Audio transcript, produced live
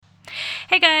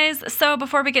Hey guys, so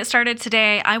before we get started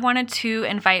today, I wanted to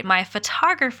invite my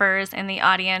photographers in the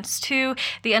audience to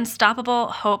the Unstoppable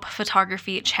Hope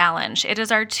Photography Challenge. It is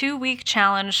our 2-week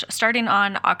challenge starting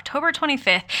on October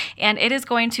 25th, and it is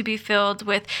going to be filled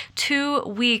with 2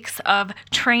 weeks of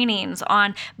trainings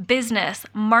on business,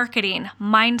 marketing,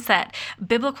 mindset,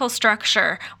 biblical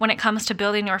structure when it comes to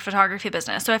building your photography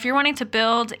business. So if you're wanting to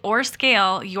build or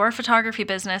scale your photography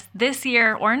business this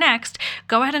year or next,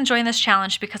 go ahead and join this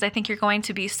challenge because I think you're going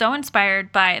to be so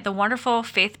inspired by the wonderful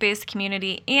faith-based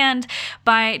community and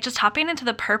by just hopping into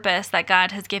the purpose that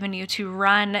God has given you to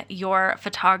run your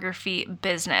photography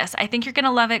business. I think you're going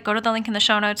to love it. Go to the link in the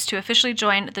show notes to officially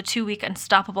join the 2-week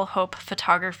Unstoppable Hope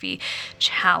Photography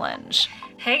Challenge.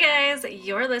 Hey guys,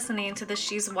 you're listening to the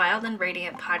She's Wild and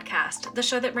Radiant podcast, the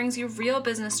show that brings you real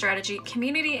business strategy,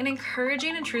 community, and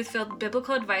encouraging and truth-filled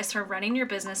biblical advice for running your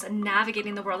business and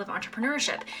navigating the world of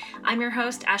entrepreneurship. I'm your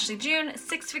host, Ashley June,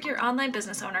 6-figure online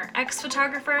business owner,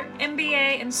 ex-photographer,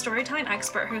 MBA, and storytelling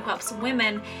expert who helps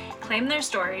women claim their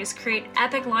stories, create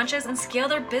epic launches, and scale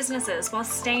their businesses while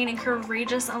staying in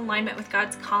courageous alignment with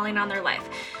God's calling on their life.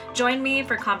 Join me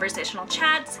for conversational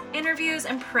chats, interviews,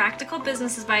 and practical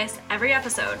business advice every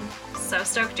episode. So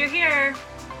stoked you're here.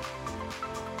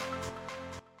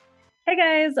 Hey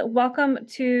guys, welcome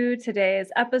to today's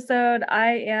episode.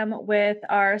 I am with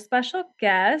our special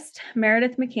guest,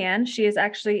 Meredith McCann. She is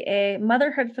actually a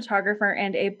motherhood photographer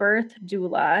and a birth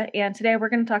doula. And today we're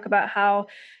going to talk about how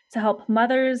to help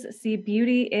mothers see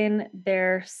beauty in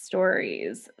their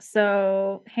stories.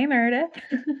 So, hey Meredith.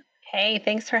 Hey,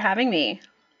 thanks for having me.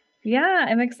 Yeah,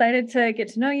 I'm excited to get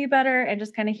to know you better and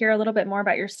just kind of hear a little bit more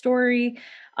about your story.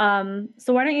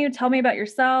 So why don't you tell me about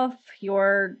yourself,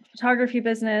 your photography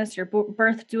business, your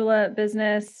birth doula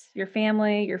business, your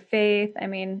family, your faith? I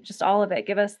mean, just all of it.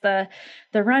 Give us the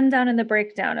rundown and the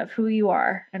breakdown of who you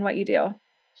are and what you do.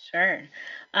 Sure.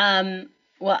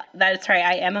 Well, that's right.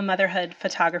 I am a motherhood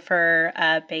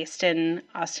photographer based in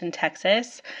Austin,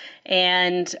 Texas.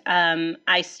 And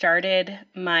I started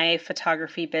my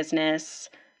photography business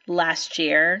last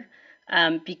year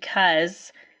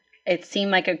because it seemed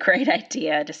like a great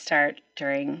idea to start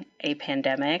during a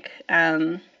pandemic.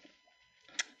 Although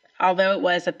it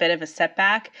was a bit of a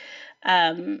setback,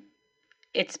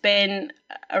 it's been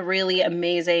a really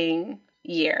amazing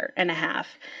year and a half.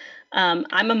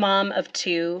 I'm a mom of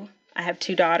 2. I have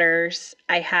 2 daughters.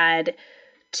 I had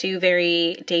 2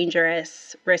 very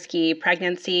dangerous, risky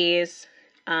pregnancies.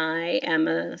 I am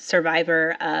a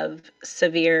survivor of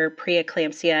severe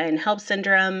preeclampsia and HELLP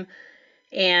syndrome.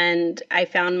 And I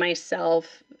found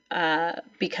myself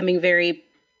becoming very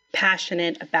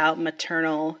passionate about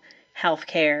maternal health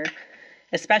care,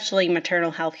 especially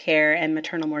maternal health care and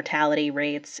maternal mortality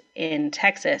rates in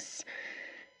Texas.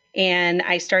 And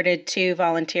I started to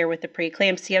volunteer with the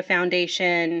Preeclampsia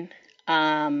Foundation.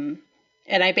 And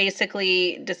I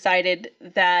basically decided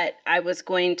that I was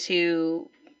going to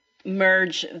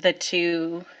merge the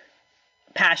 2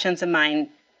 passions of mine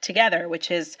together, which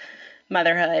is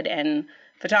motherhood and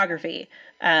photography.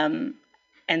 And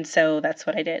so that's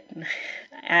what I did.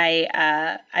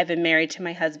 I've been married to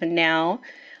my husband now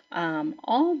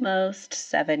almost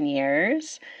 7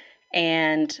 years,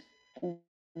 and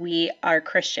we are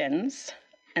Christians.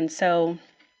 And so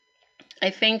I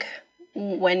think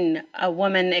when a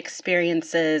woman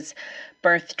experiences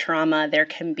birth trauma, there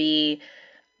can be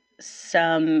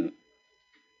some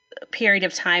period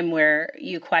of time where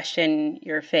you question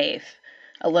your faith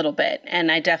a little bit.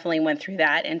 And I definitely went through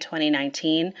that in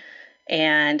 2019.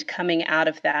 And coming out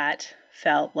of that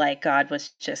felt like God was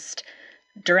just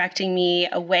directing me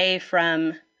away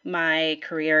from my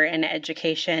career in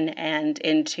education and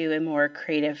into a more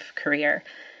creative career.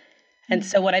 And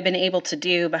so what I've been able to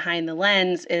do behind the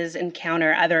lens is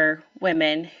encounter other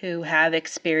women who have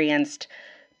experienced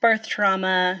birth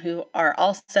trauma, who are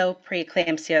also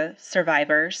preeclampsia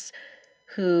survivors,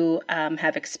 who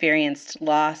have experienced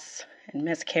loss and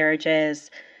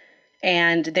miscarriages.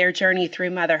 And their journey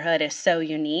through motherhood is so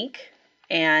unique.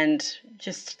 And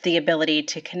just the ability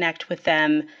to connect with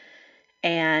them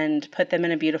and put them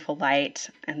in a beautiful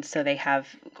light. And so they have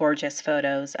gorgeous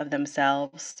photos of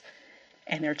themselves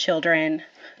and their children,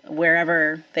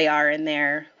 wherever they are in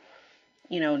their,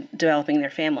 developing their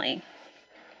family.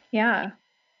 Yeah.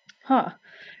 Huh.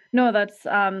 No, that's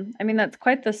that's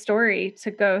quite the story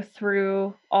to go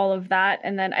through all of that.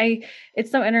 And then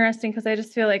it's so interesting because I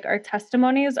just feel like our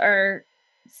testimonies are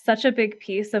such a big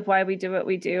piece of why we do what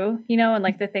we do, and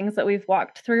like the things that we've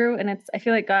walked through. And I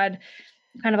feel like God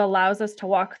kind of allows us to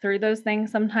walk through those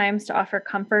things sometimes to offer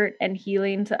comfort and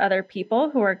healing to other people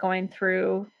who are going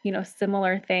through,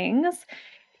 similar things.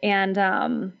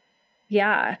 And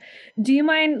Yeah. Do you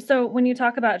mind? So, when you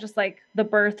talk about just like the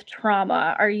birth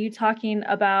trauma, are you talking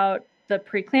about the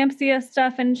preeclampsia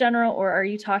stuff in general, or are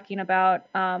you talking about,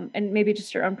 and maybe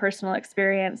just your own personal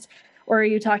experience, or are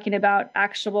you talking about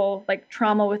actual like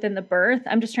trauma within the birth?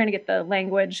 I'm just trying to get the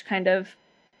language kind of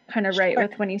right Sure.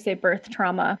 with when you say birth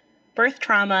trauma. Birth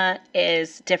trauma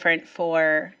is different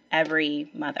for every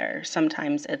mother.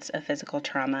 Sometimes it's a physical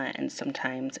trauma and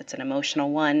sometimes it's an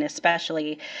emotional one,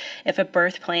 especially if a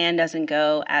birth plan doesn't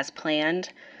go as planned.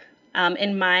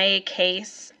 In my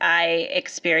case, I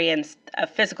experienced a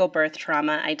physical birth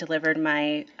trauma. I delivered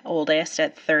my oldest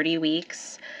at 30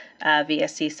 weeks via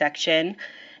C section.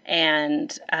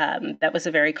 And that was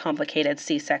a very complicated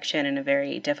C section and a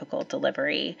very difficult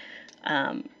delivery.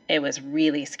 It was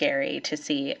really scary to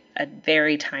see a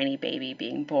very tiny baby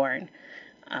being born.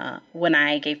 When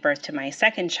I gave birth to my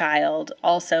second child,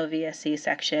 also via C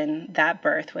section, that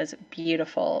birth was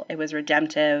beautiful. It was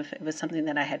redemptive. It was something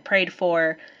that I had prayed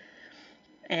for.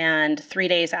 And 3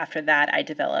 days after that, I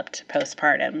developed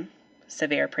postpartum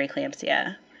severe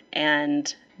preeclampsia.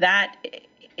 And that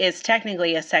is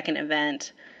technically a second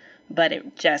event, but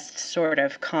it just sort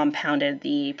of compounded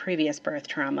the previous birth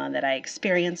trauma that I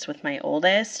experienced with my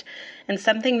oldest, and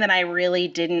something that I really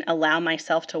didn't allow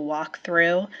myself to walk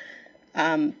through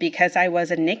because I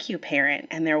was a NICU parent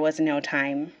and there was no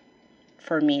time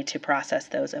for me to process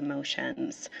those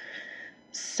emotions.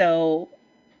 So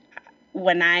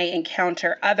when I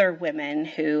encounter other women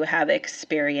who have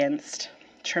experienced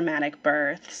traumatic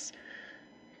births,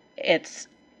 it's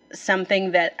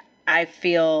something that I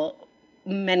feel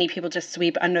many people just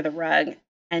sweep under the rug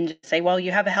and just say, well,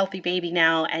 you have a healthy baby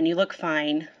now and you look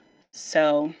fine,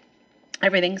 so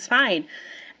everything's fine.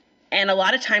 And a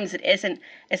lot of times it isn't,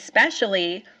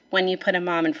 especially when you put a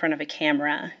mom in front of a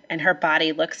camera and her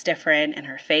body looks different and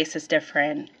her face is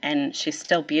different and she's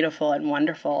still beautiful and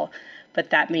wonderful, but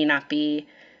that may not be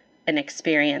an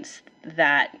experience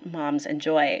that moms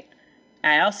enjoy.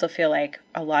 I also feel like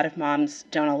a lot of moms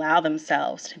don't allow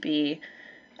themselves to be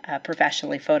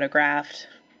professionally photographed,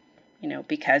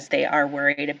 because they are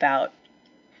worried about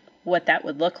what that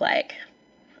would look like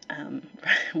um,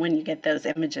 when you get those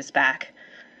images back.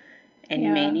 And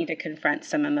you may Yeah. need to confront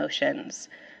some emotions.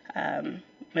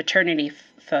 Maternity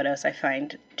photos, I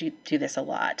find, do this a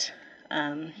lot,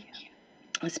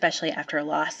 especially after a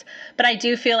loss. But I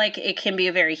do feel like it can be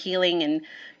a very healing and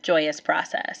joyous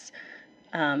process.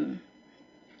 Um,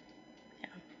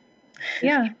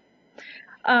 Yeah.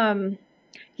 Um,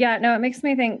 yeah, no, it makes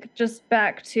me think just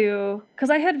back to because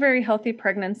I had very healthy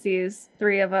pregnancies,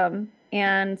 three of them,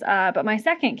 and but my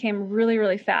second came really,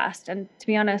 really fast. And to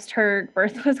be honest, her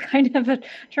birth was kind of a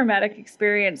traumatic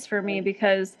experience for me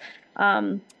because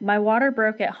my water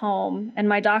broke at home, and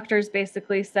my doctors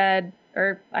basically said,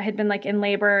 or I had been like in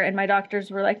labor, and my doctors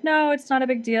were like, "No, it's not a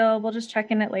big deal. We'll just check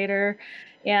in it later."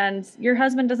 And your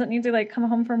husband doesn't need to like come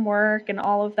home from work and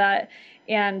all of that.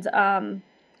 And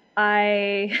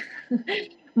I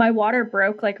my water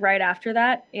broke like right after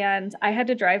that, and I had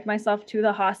to drive myself to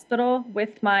the hospital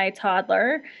with my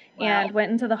toddler wow. and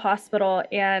went into the hospital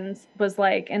and was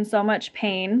like in so much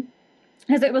pain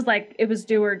because it was like it was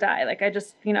do or die. Like I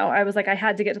just, I was like I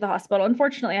had to get to the hospital.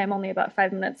 Unfortunately, I'm only about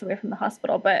 5 minutes away from the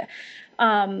hospital, but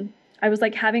I was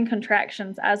like having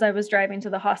contractions as I was driving to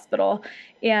the hospital.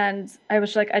 And I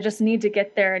was like, I just need to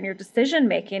get there. And your decision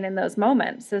making in those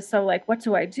moments is so like, what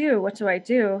do I do? What do I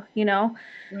do?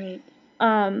 Right.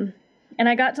 Um, and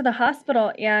I got to the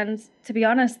hospital, and to be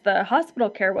honest, the hospital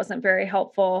care wasn't very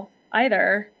helpful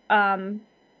either.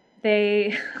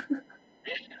 They,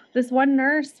 this one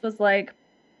nurse was like,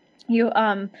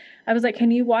 I was like,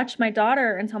 can you watch my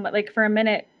daughter until like for a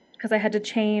minute? Because I had to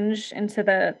change into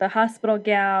the hospital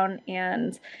gown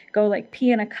and go like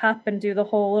pee in a cup and do the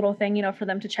whole little thing, for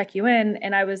them to check you in.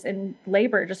 And I was in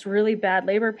labor, just really bad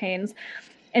labor pains.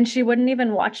 And she wouldn't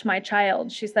even watch my child.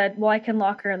 She said, well, I can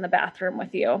lock her in the bathroom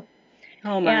with you.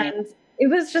 Oh my. And it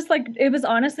was just like, it was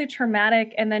honestly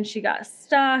traumatic. And then she got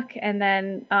stuck. And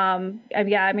then,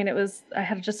 yeah, I mean, I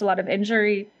had just a lot of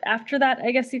injury after that,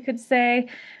 I guess you could say.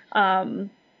 Um,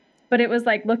 but it was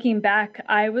like looking back,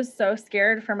 I was so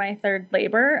scared for my third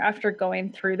labor after going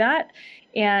through that,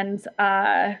 and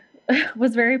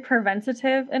was very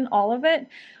preventative in all of it.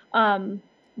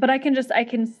 But I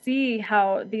can see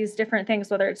how these different things,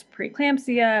 whether it's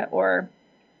preeclampsia or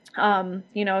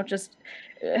just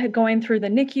going through the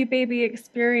NICU baby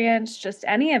experience, just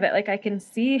any of it, like I can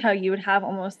see how you would have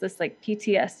almost this like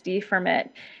PTSD from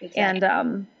it. Exactly.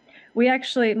 And we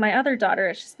actually, my other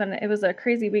daughter, it was a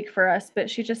crazy week for us, but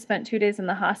she just spent 2 days in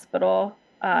the hospital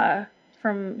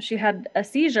she had a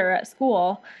seizure at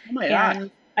school. Oh my gosh.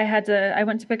 And I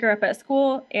went to pick her up at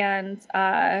school and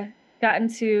got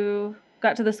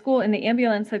to the school and the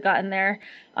ambulance had gotten there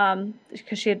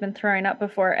because she had been throwing up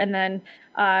before. And then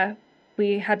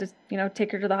we had to,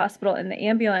 take her to the hospital in the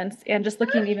ambulance. And just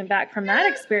looking even back from that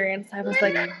experience, I was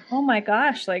like, oh my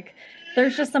gosh, like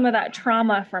there's just some of that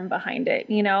trauma from behind it.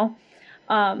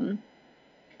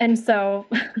 And so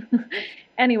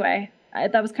anyway,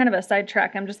 that was kind of a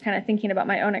sidetrack. I'm just kind of thinking about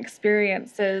my own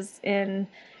experiences in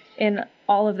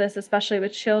all of this, especially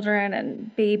with children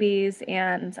and babies.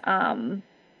 And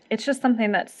it's just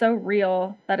something that's so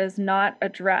real that is not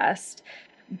addressed.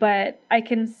 But I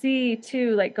can see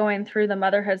too, like going through the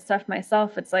motherhood stuff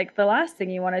myself, it's like the last thing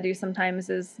you want to do sometimes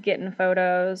is get in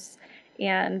photos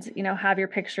and, have your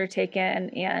picture taken.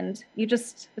 And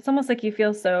it's almost like you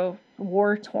feel so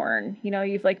war torn,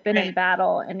 you've like been in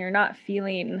battle and you're not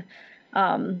feeling,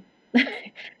 um,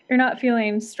 you're not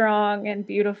feeling strong and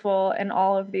beautiful and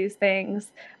all of these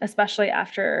things, especially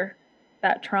after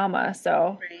that trauma.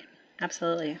 So, Right.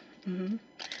 Absolutely. Hmm.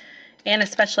 And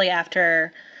especially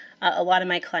after a lot of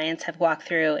my clients have walked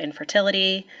through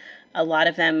infertility. A lot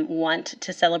of them want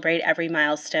to celebrate every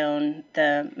milestone,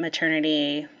 the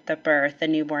maternity, the birth, the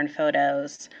newborn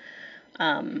photos.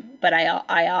 But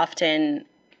I often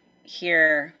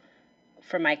hear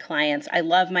from my clients, I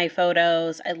love my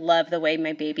photos. I love the way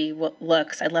my baby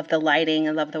looks. I love the lighting.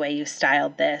 I love the way you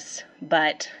styled this.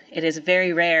 But it is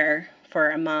very rare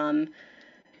for a mom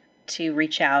to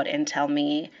reach out and tell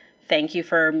me, thank you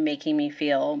for making me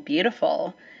feel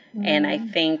beautiful. And I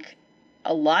think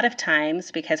a lot of times,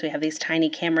 because we have these tiny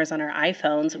cameras on our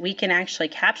iPhones, we can actually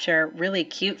capture really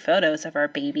cute photos of our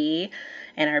baby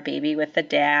and our baby with the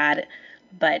dad.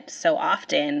 But so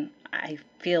often, I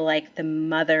feel like the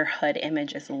motherhood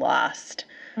image is lost.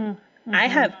 I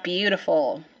have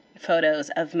beautiful photos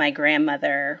of my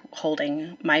grandmother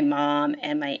holding my mom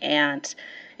and my aunt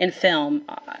in film,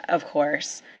 of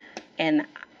course. And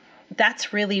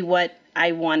that's really what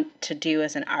I want to do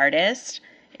as an artist,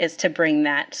 is to bring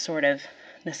that sort of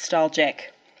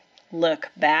nostalgic look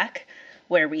back,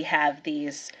 where we have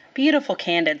these beautiful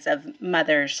candids of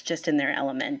mothers just in their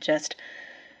element, just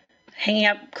hanging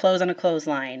up clothes on a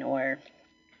clothesline, or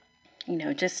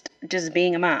just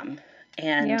being a mom.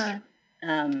 And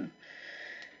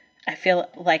I feel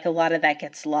like a lot of that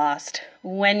gets lost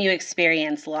when you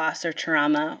experience loss or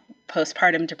trauma,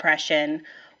 postpartum depression,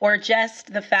 or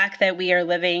just the fact that we are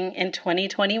living in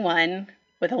 2021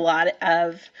 with a lot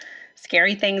of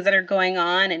scary things that are going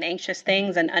on and anxious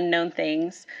things and unknown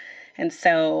things. And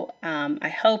so I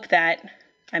hope that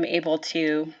I'm able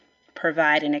to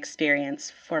provide an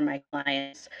experience for my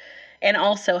clients and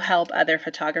also help other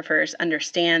photographers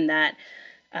understand that,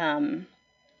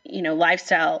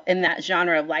 lifestyle, in that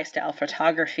genre of lifestyle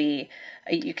photography,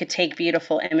 you could take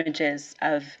beautiful images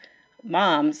of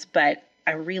moms, but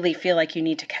I really feel like you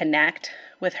need to connect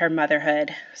with her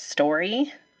motherhood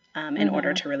story in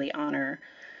order to really honor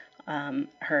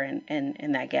her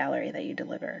in that gallery that you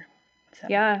deliver. So.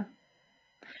 Yeah.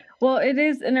 Well, it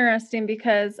is interesting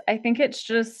because I think it's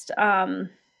just,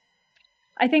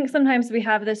 I think sometimes we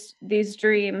have these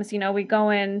dreams, we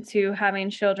go into having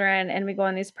children and we go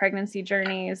on these pregnancy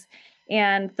journeys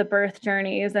and the birth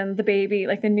journeys and the baby,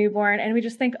 like the newborn, and we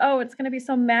just think, oh, it's going to be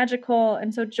so magical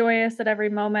and so joyous at every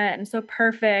moment and so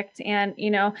perfect. And,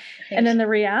 and then the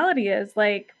reality is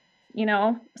like,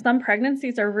 some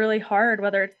pregnancies are really hard,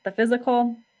 whether it's the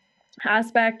physical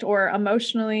aspect or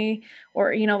emotionally,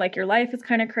 or, like your life is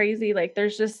kind of crazy. Like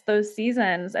there's just those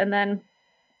seasons. And then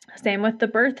same with the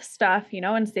birth stuff,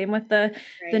 and same with the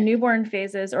newborn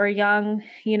phases or young,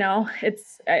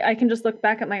 I can just look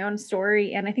back at my own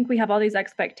story. And I think we have all these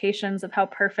expectations of how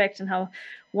perfect and how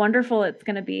wonderful it's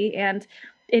going to be. And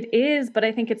it is, but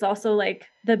I think it's also like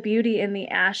the beauty in the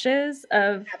ashes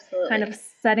of kind of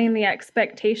setting the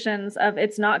expectations of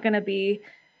it's not going to be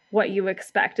what you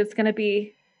expect. It's going to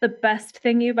be the best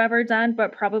thing you've ever done,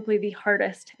 but probably the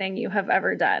hardest thing you have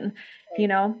ever done,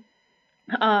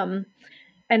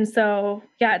 And so,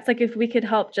 yeah, it's like if we could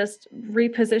help just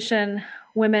reposition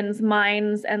women's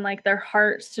minds and like their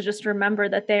hearts to just remember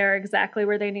that they are exactly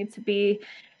where they need to be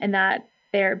and that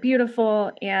they're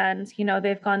beautiful and,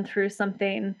 they've gone through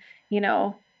something,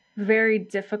 very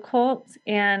difficult.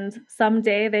 And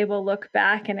someday they will look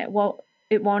back and it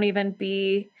won't even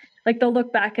be like they'll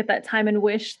look back at that time and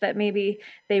wish that maybe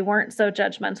they weren't so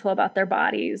judgmental about their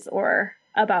bodies or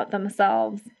about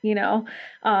themselves,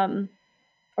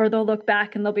 or they'll look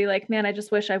back and they'll be like, man, I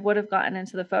just wish I would have gotten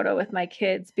into the photo with my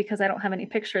kids because I don't have any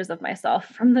pictures of myself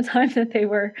from the time that they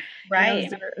were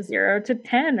 0 to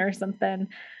 10 or something.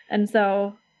 And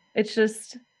so it's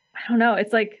just, I don't know.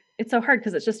 It's like, it's so hard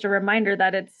because it's just a reminder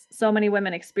that it's so many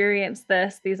women experience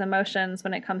these emotions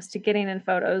when it comes to getting in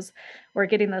photos or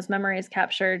getting those memories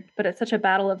captured, but it's such a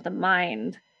battle of the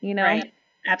mind, you know? Right.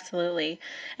 Absolutely.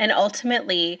 And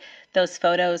ultimately, those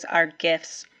photos are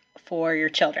gifts for your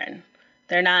children.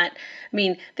 They're not, I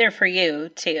mean, they're for you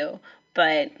too,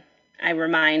 but I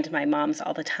remind my moms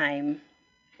all the time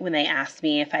when they ask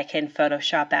me if I can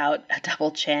Photoshop out a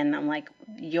double chin. I'm like,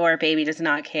 your baby does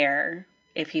not care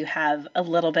if you have a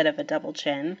little bit of a double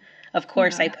chin. Of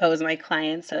course, I Yeah. pose my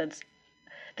clients, so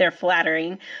they're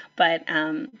flattering, but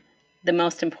the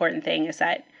most important thing is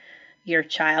that your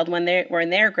child, when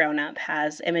they're grown up,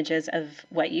 has images of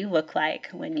what you look like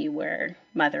when you were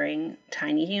mothering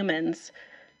tiny humans,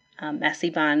 messy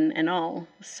bun and all.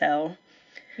 So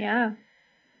Yeah.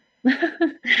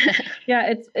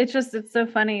 Yeah, it's so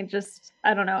funny. Just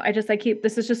I don't know. I keep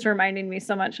this is just reminding me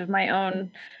so much of my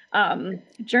own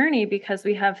journey because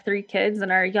we have three kids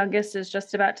and our youngest is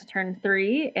just about to turn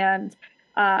 3. And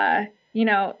uh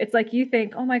it's like you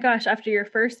think, oh my gosh, after your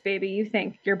first baby, you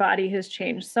think your body has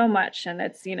changed so much and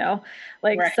it's,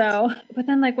 like right, so, but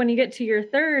then like when you get to your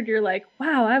third, you're like,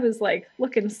 wow, I was like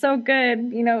looking so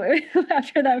good,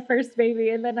 after that first baby.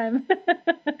 And then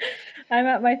I'm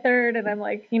at my third and I'm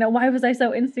like, why was I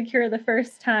so insecure the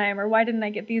first time? Or why didn't I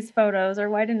get these photos? Or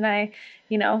why didn't I,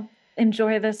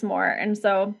 enjoy this more? And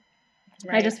so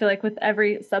I right, just feel like with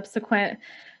every subsequent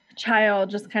child,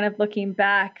 just kind of looking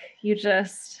back,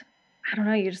 I don't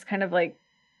know, you just kind of like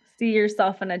see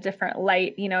yourself in a different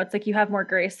light. It's like you have more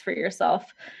grace for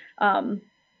yourself um,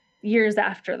 years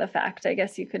after the fact, I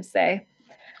guess you could say.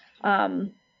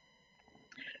 Um,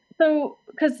 so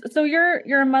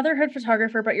you're a motherhood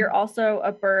photographer, but you're also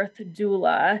a birth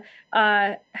doula.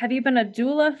 Have you been a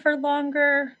doula for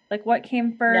longer? Like what came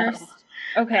no. first?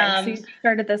 Okay, so Um, you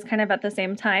started this kind of at the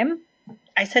same time?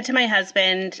 I said to my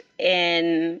husband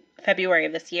in February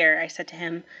of this year, I said to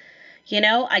him,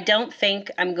 I don't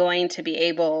think I'm going to be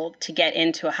able to get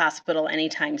into a hospital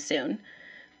anytime soon.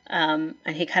 And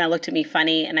he kind of looked at me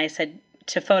funny, and I said,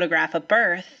 to photograph a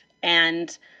birth.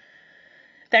 And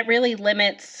that really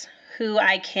limits who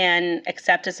I can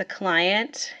accept as a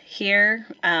client here.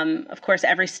 Of course,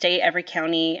 every state, every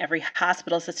county, every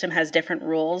hospital system has different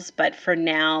rules, but for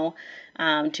now,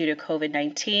 due to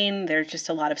COVID-19, there's just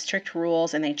a lot of strict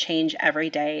rules and they change every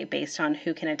day based on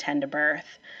who can attend a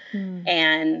birth. Hmm.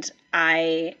 And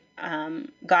I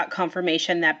got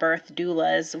confirmation that birth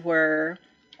doulas were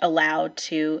allowed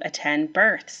to attend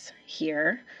births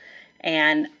here.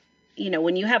 And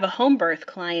when you have a home birth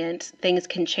client, things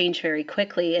can change very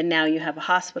quickly, and now you have a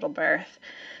hospital birth.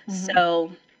 Hmm.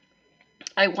 So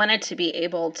I wanted to be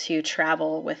able to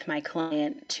travel with my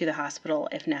client to the hospital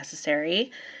if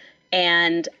necessary.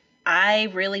 And I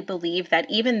really believe that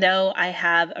even though I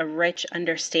have a rich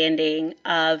understanding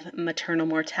of maternal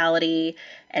mortality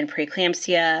and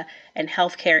preeclampsia and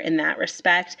healthcare in that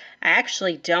respect, I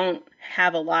actually don't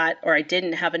have a lot, or I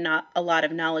didn't have a lot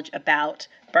of knowledge about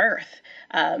birth,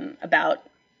 about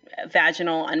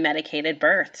vaginal unmedicated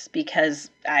births, because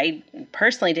I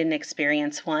personally didn't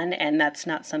experience one, and that's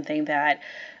not something that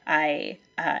I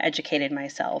educated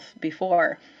myself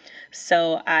before.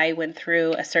 So I went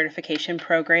through a certification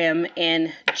program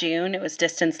in June. It was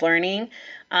distance learning.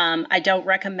 I don't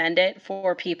recommend it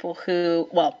for people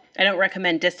I don't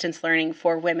recommend distance learning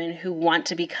for women who want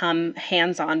to become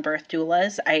hands-on birth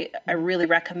doulas. I really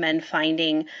recommend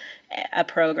finding a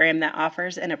program that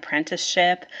offers an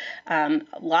apprenticeship,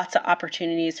 lots of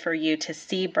opportunities for you to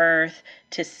see birth,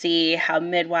 to see how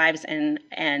midwives and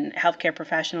healthcare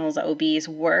professionals, OBs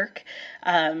work.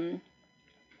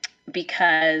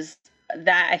 Because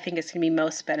that I think is going to be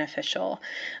most beneficial.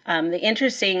 The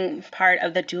interesting part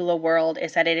of the doula world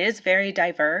is that it is very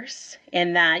diverse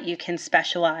in that you can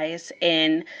specialize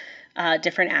in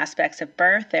different aspects of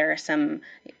birth. There are some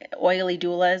oily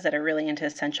doulas that are really into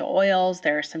essential oils.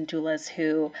 There are some doulas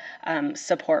who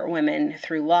support women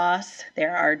through loss.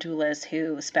 There are doulas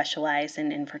who specialize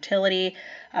in infertility,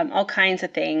 all kinds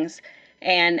of things.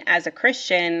 And as a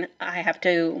Christian, I have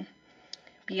to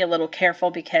be a little careful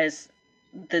because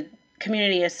the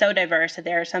community is so diverse that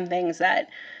there are some things that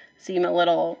seem a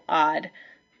little odd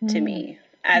to Mm. me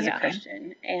as a Yeah.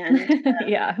 Christian, and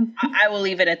Yeah. I will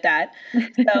leave it at that.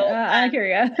 So, I hear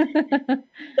ya.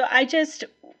 so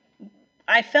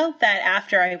I felt that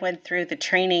after I went through the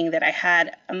training that I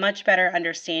had a much better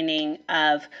understanding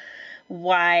of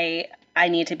why I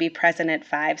need to be present at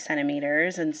 5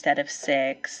 centimeters instead of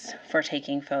 6 for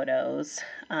taking photos.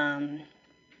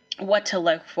 What to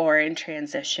look for in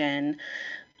transition,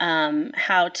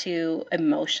 how to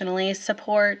emotionally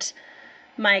support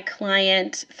my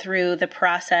client through the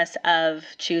process of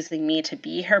choosing me to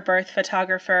be her birth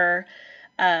photographer,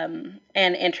 and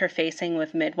interfacing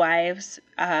with midwives.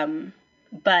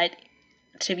 But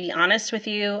to be honest with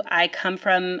you, I come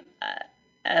from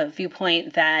a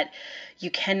viewpoint that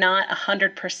you cannot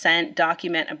 100%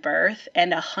 document a birth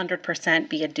and 100%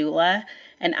 be a doula.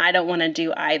 And I don't want to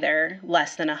do either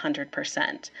less than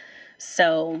 100%.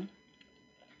 So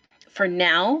for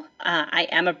now, I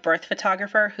am a birth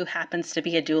photographer who happens to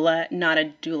be a doula, not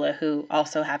a doula who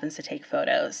also happens to take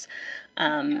photos.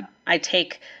 I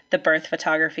take the birth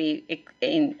photography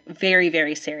in very,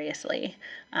 very seriously,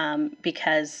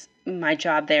 because my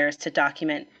job there is to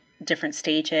document different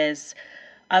stages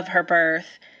of her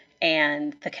birth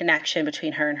and the connection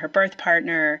between her and her birth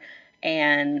partner,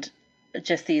 and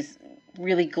just these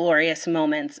really glorious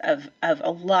moments of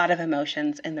a lot of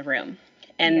emotions in the room.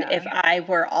 And if I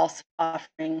were also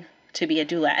offering to be a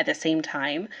doula at the same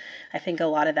time, I think a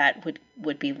lot of that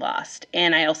would be lost.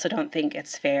 And I also don't think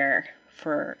it's fair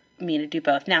for me to do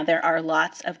both. Now, there are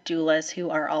lots of doulas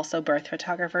who are also birth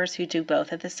photographers who do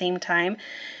both at the same time,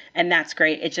 and that's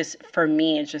great. It just, for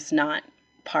me, it's just not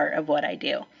part of what I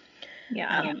do.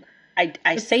 Yeah.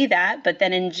 I say that, but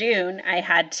then in June, I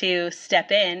had to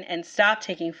step in and stop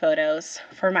taking photos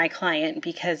for my client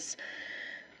because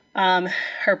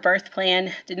her birth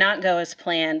plan did not go as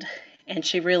planned, and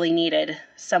she really needed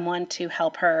someone to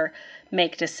help her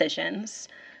make decisions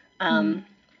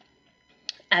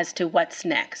as to what's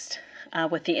next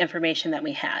with the information that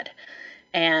we had.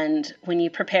 And when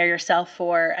you prepare yourself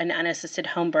for an unassisted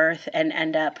home birth and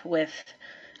end up with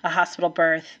a hospital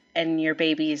birth and your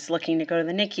baby's looking to go to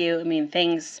the NICU, I mean,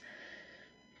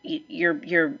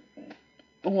 you're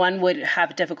one would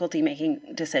have difficulty making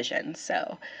decisions.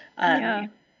 So,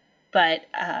 but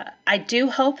I do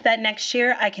hope that next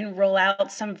year I can roll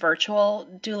out some virtual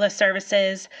doula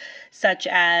services, such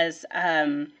as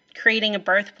creating a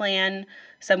birth plan.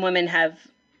 Some women have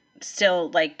still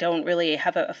don't really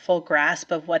have a full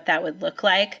grasp of what that would look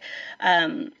like.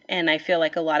 And I feel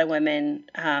like a lot of women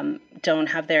don't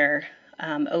have their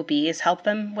OBs help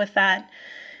them with that.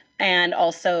 And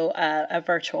also a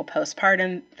virtual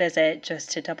postpartum visit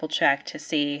just to double check to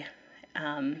see,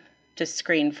 to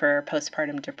screen for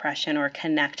postpartum depression or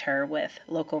connect her with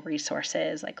local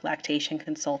resources like lactation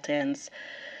consultants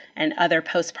and other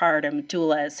postpartum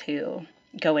doulas who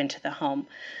go into the home.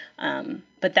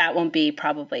 But that won't be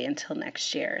probably until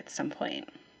next year at some point.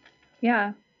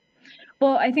 Yeah.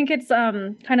 Well, I think it's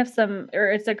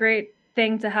it's a great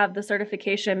thing to have the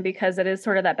certification because it is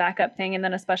sort of that backup thing. And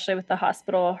then especially with the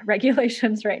hospital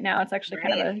regulations right now, it's actually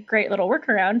kind of a great little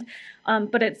workaround.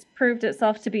 But it's proved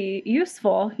itself to be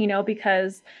useful,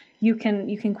 because you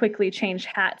can quickly change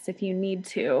hats if you need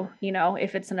to,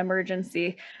 if it's an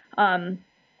emergency.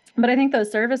 But I think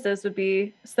those services would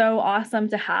be so awesome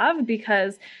to have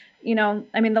because,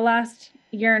 the last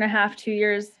year and a half, 2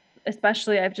 years,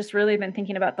 especially, I've just really been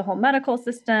thinking about the whole medical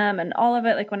system and all of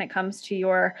it, like when it comes to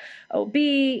your OB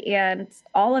and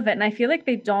all of it. And I feel like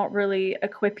they don't really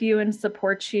equip you and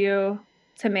support you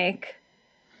to make,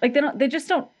 they just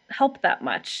don't help that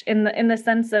much in the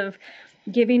sense of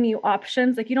giving you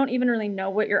options. Like you don't even really know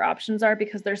what your options are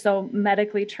because they're so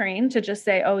medically trained to just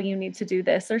say, oh, you need to do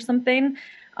this or something.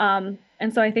 And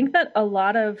so I think that a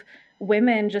lot of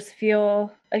women just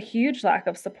feel a huge lack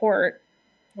of support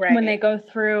when they go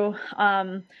through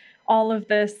all of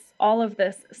this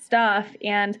stuff.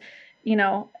 And, and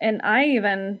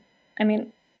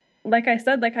like I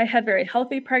said, I had very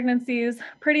healthy pregnancies,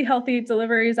 pretty healthy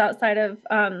deliveries outside of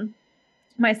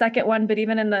my second one. But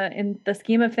even in the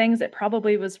scheme of things, it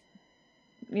probably was,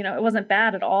 it wasn't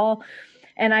bad at all.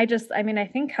 And I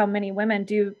think how many women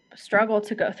do struggle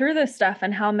to go through this stuff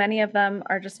and how many of them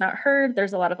are just not heard.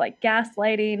 There's a lot of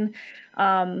gaslighting.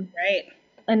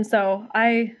 And so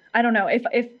I don't know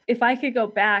if I could go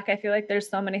back, I feel like there's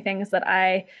so many things that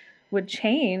I would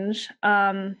change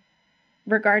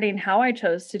regarding how I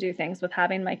chose to do things with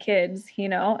having my kids,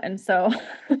 and so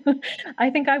I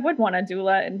think I would want a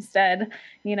doula instead,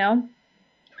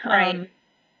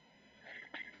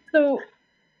 So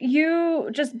you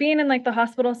just being in the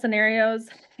hospital scenarios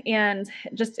and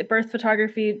just birth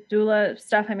photography, doula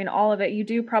stuff, all of it, you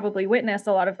do probably witness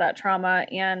a lot of that trauma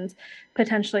and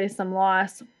potentially some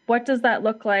loss. What does that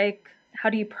look like?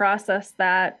 How do you process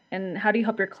that? And how do you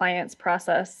help your clients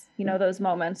process, those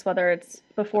moments, whether it's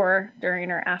before,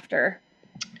 during, or after?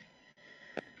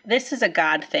 This is a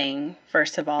God thing,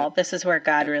 first of all. This is where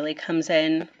God really comes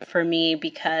in for me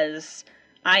because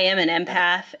I am an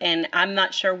empath, and I'm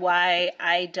not sure why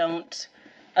I don't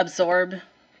absorb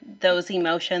those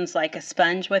emotions like a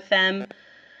sponge with them.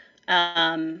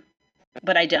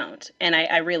 but I don't. And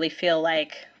I really feel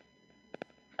like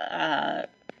uh,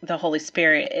 the Holy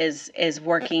Spirit is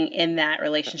working in that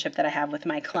relationship that I have with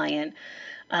my client.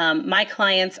 My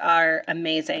clients are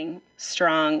amazing,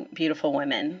 strong, beautiful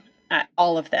women,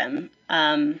 all of them.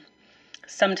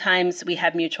 Sometimes we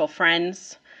have mutual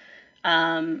friends.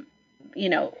 Um,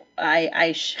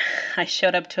 I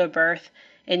showed up to a birth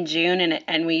in June,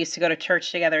 and we used to go to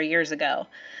church together years ago,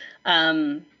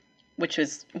 um, which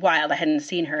was wild. I hadn't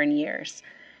seen her in years,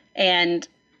 and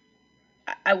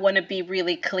I want to be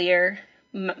really clear.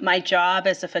 My job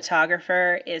as a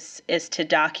photographer is to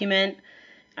document.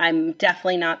 I'm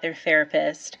definitely not their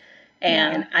therapist,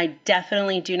 and I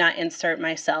definitely do not insert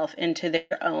myself into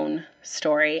their own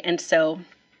story. And so,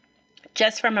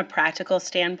 just from a practical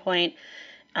standpoint,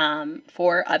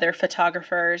 for other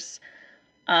photographers,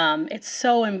 it's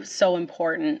so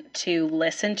important to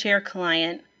listen to your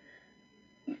client,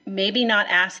 maybe not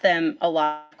ask them a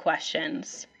lot of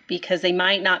questions because they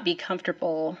might not be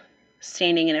comfortable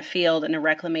standing in a field in a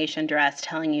reclamation dress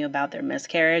telling you about their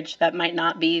miscarriage. That might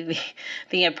not be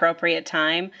the appropriate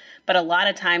time. But a lot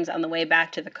of times on the way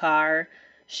back to the car,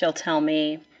 she'll tell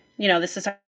me, this is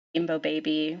our rainbow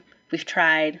baby. We've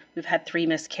had 3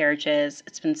 miscarriages.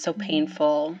 It's been so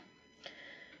painful.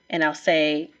 And I'll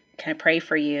say, can I pray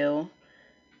for you?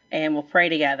 And we'll pray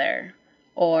together.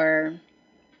 Or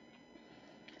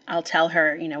I'll tell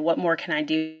her, what more can I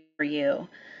do for you?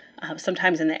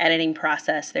 Sometimes in the editing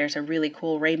process, there's a really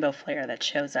cool rainbow flare that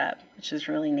shows up, which is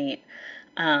really neat.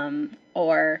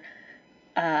 Or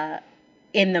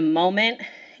in the moment,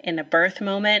 in a birth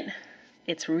moment,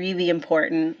 it's really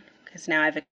important because now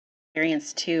I've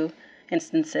experienced 2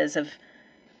 instances of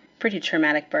pretty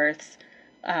traumatic births.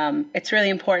 It's really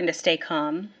important to stay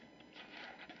calm.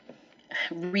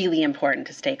 Really important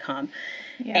to stay calm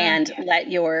and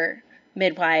let your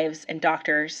midwives and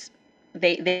doctors,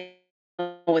 they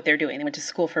know what they're doing. They went to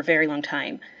school for a very long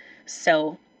time.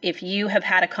 So if you have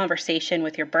had a conversation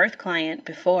with your birth client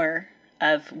before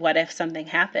of what if something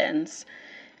happens,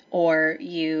 or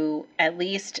you at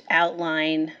least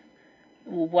outline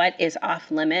what is off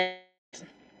limits.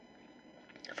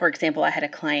 For example, I had a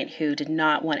client who did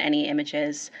not want any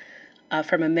images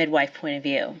from a midwife point of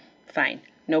view. Fine,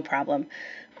 no problem.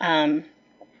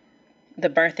 The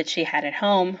birth that she had at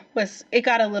home it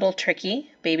got a little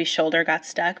tricky. Baby's shoulder got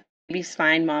stuck. Baby's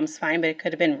fine, mom's fine, but it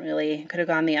could have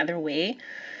gone the other way.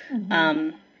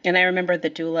 Mm-hmm. And I remember the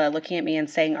doula looking at me and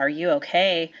saying, "Are you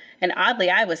okay?" And oddly,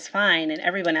 I was fine, and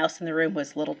everyone else in the room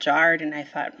was a little jarred. And I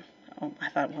thought,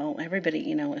 well,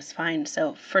 everybody, is fine.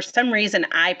 So for some reason,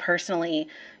 I personally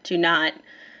do not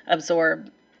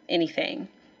absorb anything.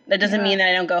 That doesn't mean that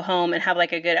I don't go home and have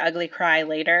like a good ugly cry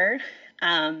later.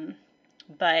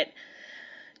 But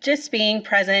just being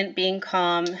present, being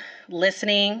calm,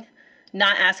 listening,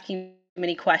 not asking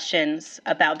many questions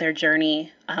about their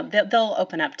journey, they'll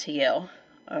open up to you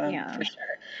for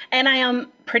sure. And I am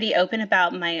pretty open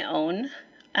about my own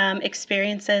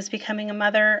experiences becoming a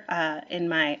mother on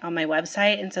my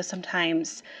website. And so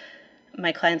sometimes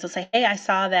my clients will say, "Hey, I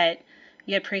saw that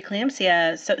you had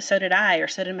preeclampsia. So did I, or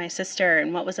so did my sister.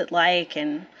 And what was it like?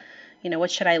 And,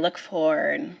 what should I look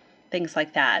for?" And things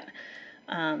like that.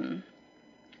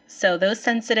 So those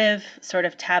sensitive, sort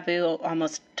of taboo,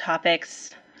 almost topics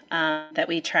that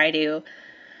we try to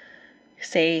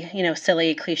say,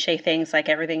 silly cliche things like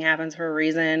everything happens for a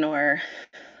reason, or,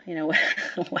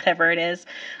 whatever it is.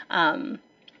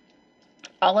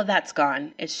 All of that's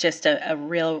gone. It's just a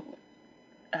real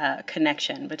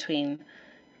connection between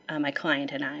my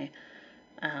client and I.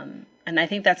 And I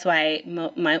think that's why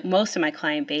most of my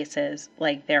client base is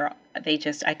like,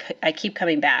 I keep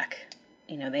coming back.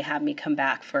 They have me come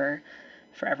back for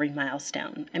every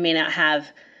milestone. I may not have,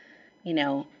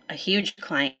 a huge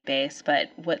client base, but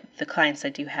what the clients I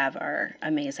do have are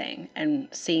amazing. And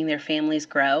seeing their families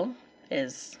grow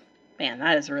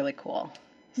that is really cool.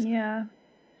 Yeah.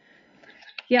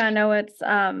 Yeah, no, it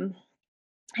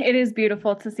is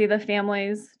beautiful to see the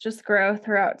families just grow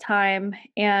throughout time.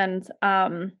 And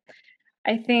I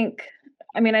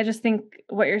just think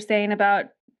what you're saying about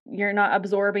you're not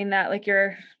absorbing that, like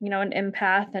you're, an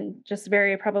empath and just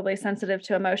very probably sensitive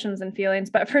to emotions and feelings,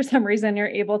 but for some reason you're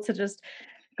able to just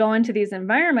go into these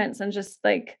environments and just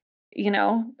like,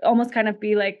 almost kind of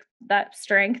be like that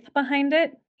strength behind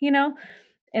it,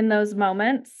 in those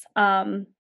moments.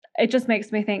 It just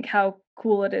makes me think how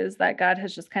cool it is that God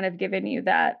has just kind of given you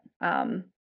that, I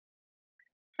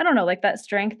don't know, like that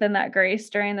strength and that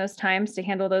grace during those times to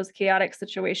handle those chaotic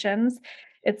situations.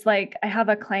 It's like I have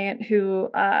a client who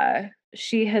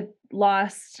she had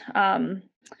lost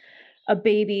a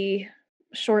baby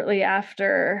shortly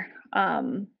after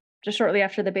just shortly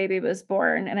after the baby was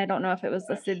born. And I don't know if it was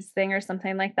the SIDS thing or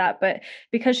something like that, but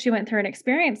because she went through an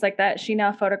experience like that, she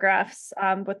now photographs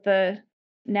with the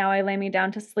Now I Lay Me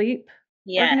Down to Sleep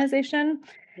Yeah. organization.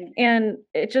 And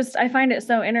I find it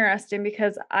so interesting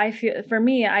because I feel, for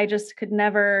me, I just could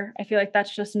never, I feel like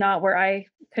that's just not where I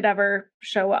could ever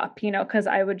show up, because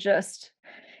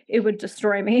it would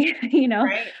destroy me,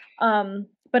 Right.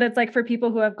 But it's like for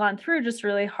people who have gone through just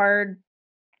really hard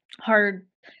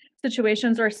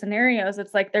situations or scenarios,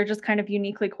 it's like they're just kind of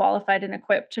uniquely qualified and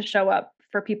equipped to show up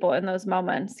for people in those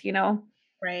moments.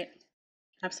 Right.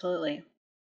 Absolutely.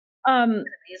 Um, Amazing.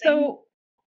 so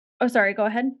oh, sorry, go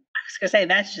ahead. I was gonna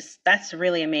say that's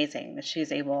really amazing that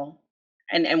she's able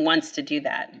and wants to do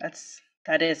that.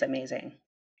 That is amazing.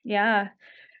 Yeah.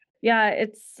 Yeah,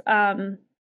 it's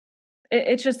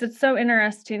so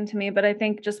interesting to me, but I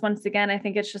think just once again, I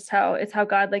think it's how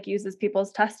God like uses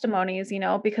people's testimonies,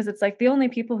 because it's like the only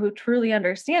people who truly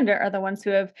understand it are the ones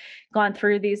who have gone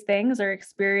through these things or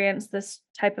experienced this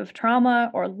type of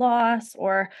trauma or loss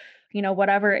or,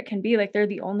 whatever it can be. Like they're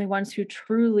the only ones who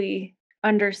truly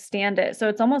understand it. So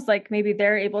it's almost like maybe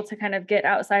they're able to kind of get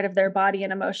outside of their body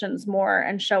and emotions more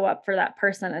and show up for that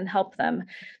person and help them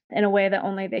in a way that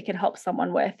only they could help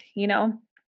someone with.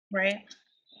 Right.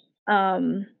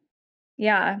 Um,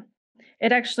 yeah.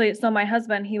 It actually so my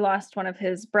husband, he lost one of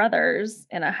his brothers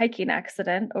in a hiking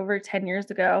accident over 10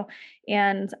 years ago,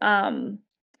 and,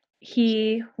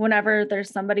 he whenever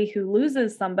there's somebody who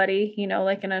loses somebody,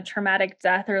 like in a traumatic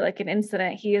death or like an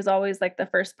incident, he is always like the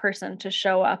first person to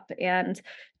show up and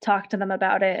talk to them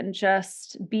about it and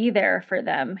just be there for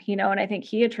them, and I think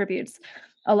he attributes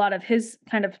a lot of his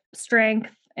kind of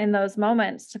strength in those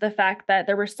moments to the fact that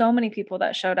there were so many people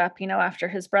that showed up, after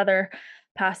his brother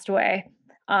passed away,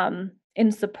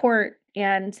 in support,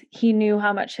 and he knew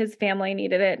how much his family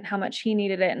needed it and how much he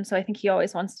needed it, and so I think he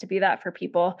always wants to be that for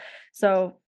people.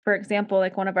 So, for example,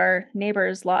 like one of our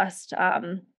neighbors lost,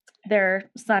 their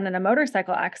son in a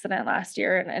motorcycle accident last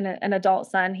year, and an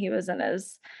adult son. He was in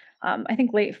his, I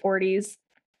think, late 40s,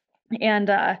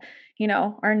 and,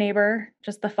 our neighbor,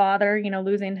 just the father,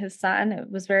 losing his son,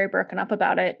 it was very broken up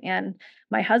about it. And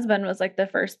my husband was like the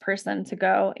first person to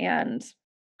go and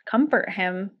comfort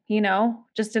him,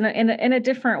 just in a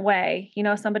different way,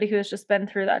 somebody who has just been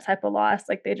through that type of loss,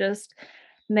 like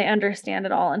they understand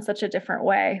it all in such a different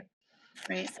way.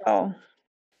 Right. So,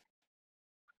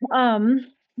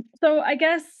 um, so I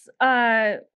guess,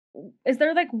 is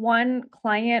there like one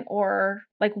client or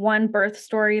like one birth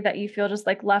story that you feel just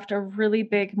like left a really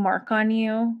big mark on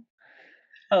you?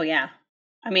 Oh yeah.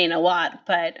 I mean a lot,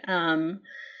 but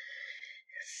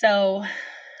so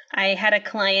I had a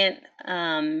client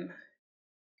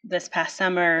this past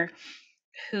summer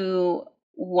who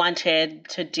wanted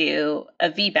to do a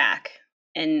VBAC.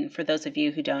 And for those of you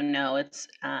who don't know,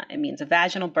 it means a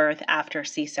vaginal birth after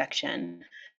C-section.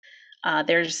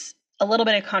 There's a little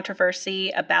bit of controversy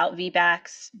about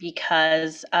VBACs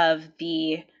because of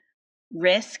the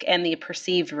risk and the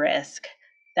perceived risk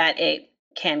that it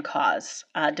can cause,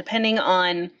 depending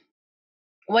on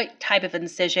what type of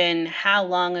incision, how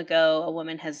long ago a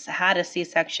woman has had a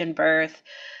C-section birth.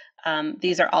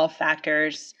 These are all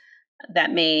factors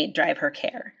that may drive her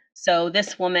care. So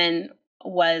this woman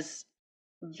was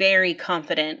very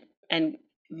confident and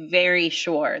very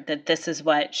sure that this is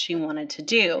what she wanted to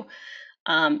do.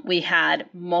 We had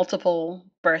multiple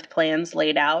birth plans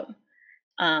laid out,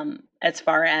 as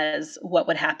far as what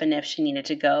would happen if she needed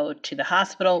to go to the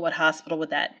hospital. What hospital would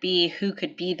that be? Who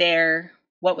could be there?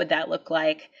 What would that look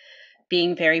like?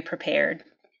 Being very prepared.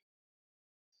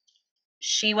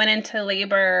 She went into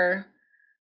labor.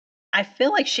 I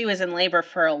feel like she was in labor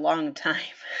for a long time.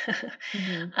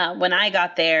 Mhm. When I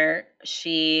got there,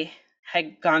 she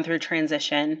had gone through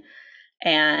transition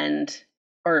and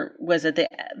or was at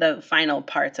the final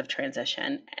parts of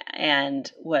transition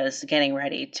and was getting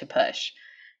ready to push.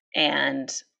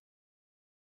 And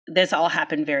this all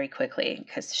happened very quickly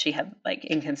because she had like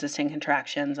inconsistent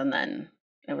contractions and then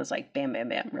it was like bam, bam,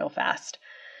 bam, real fast.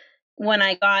 When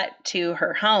I got to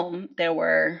her home, there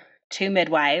were two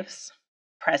midwives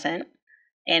present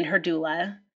and her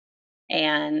doula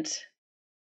and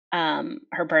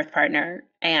her birth partner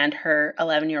and her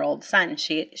 11-year-old son.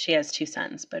 She has two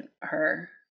sons, but her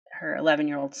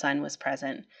 11-year-old son was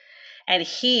present, and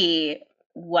he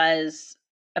was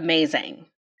amazing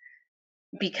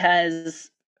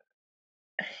because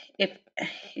if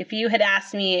if you had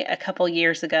asked me a couple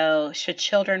years ago, should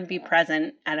children be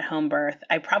present at a home birth,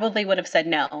 I probably would have said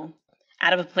no,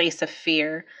 out of a place of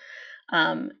fear,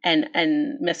 and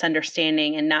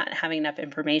misunderstanding and not having enough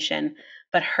information.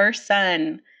 But her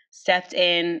son stepped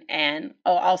in, and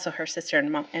also her sister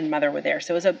and mother were there.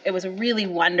 So it was a really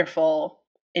wonderful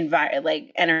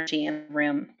energy in the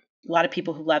room. A lot of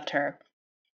people who loved her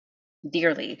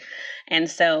dearly. And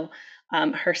so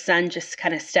her son just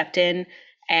kind of stepped in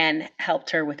and helped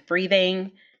her with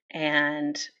breathing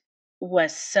and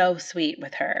was so sweet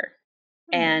with her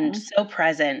and so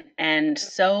present and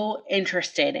so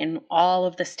interested in all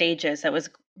of the stages that was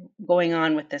going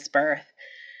on with this birth.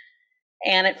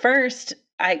 And at first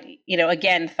I,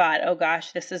 again thought, oh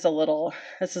gosh, this is a little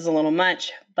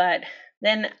much. But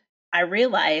then I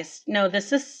realized, no,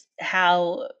 this is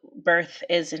how birth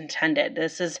is intended.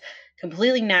 This is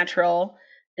completely natural.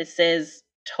 This is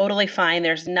totally fine.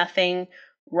 There's nothing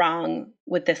wrong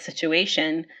with this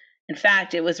situation. In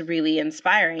fact, it was really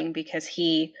inspiring because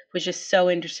he was just so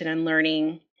interested in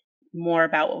learning more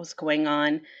about what was going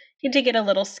on. He did get a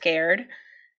little scared.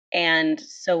 And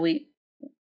so we,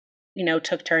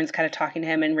 took turns kind of talking to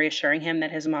him and reassuring him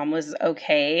that his mom was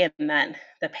okay and that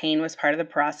the pain was part of the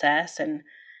process and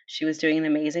she was doing an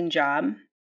amazing job.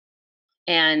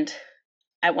 And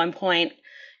at one point,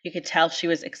 you could tell she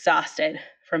was exhausted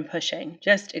from pushing,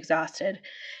 just exhausted.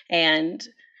 And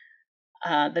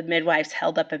the midwives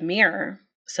held up a mirror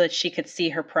so that she could see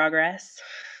her progress.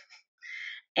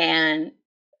 And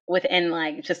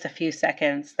within just a few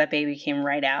seconds, that baby came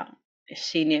right out.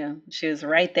 She knew she was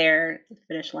right there at the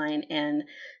finish line. And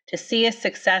to see a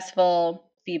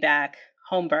successful VBAC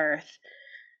home birth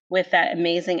with that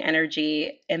amazing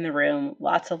energy in the room,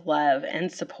 lots of love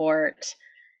and support,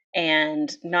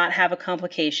 and not have a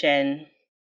complication,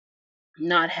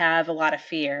 not have a lot of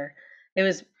fear. It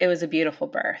was a beautiful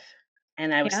birth.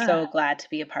 And I was so glad to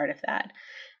be a part of that.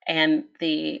 And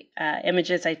the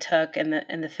images I took and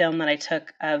the film that I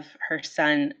took of her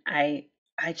son, I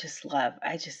just love.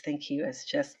 I just think he was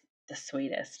just the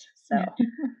sweetest. So,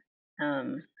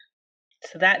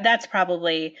 so that's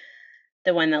probably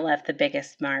the one that left the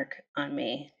biggest mark on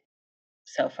me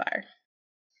so far.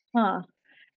 Huh.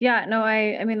 Yeah, no,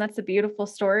 I mean, that's a beautiful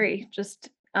story. Just,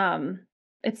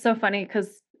 it's so funny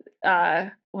because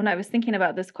when I was thinking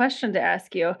about this question to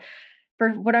ask you, for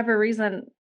whatever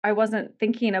reason, I wasn't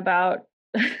thinking about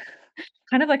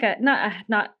kind of like a not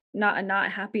a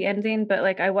not happy ending, but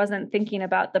like I wasn't thinking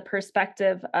about the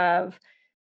perspective of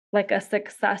like a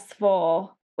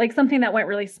successful, like something that went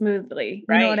really smoothly.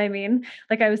 You know what Right. I mean?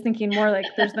 Like I was thinking more like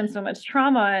there's been so much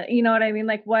trauma, you know what I mean?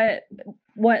 Like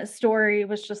what story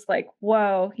was just like,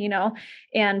 whoa,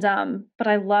 And but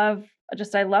I love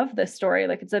this story.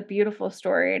 Like it's a beautiful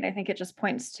story. And I think it just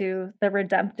points to the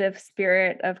redemptive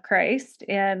spirit of Christ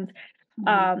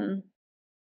um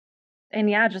and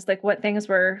yeah, just like what things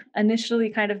were initially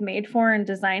kind of made for and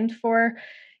designed for.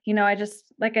 I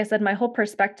just, like I said, my whole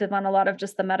perspective on a lot of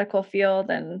just the medical field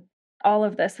and all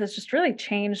of this has just really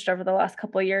changed over the last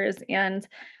couple of years. And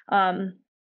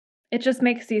it just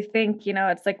makes you think,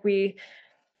 it's like we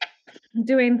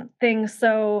doing things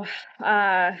so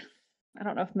I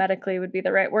don't know if medically would be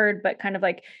the right word, but kind of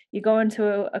like you go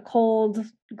into a cold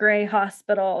gray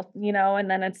hospital, and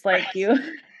then it's like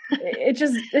it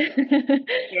just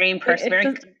Very impersonal,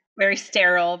 it very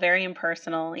sterile, very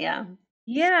impersonal. Yeah.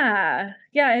 yeah.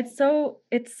 Yeah, it's so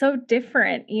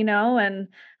different, and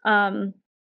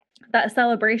that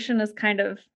celebration is kind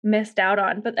of missed out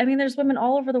on. But I mean, there's women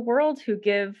all over the world who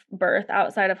give birth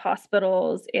outside of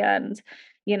hospitals and,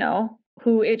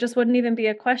 who it just wouldn't even be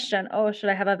a question, oh, should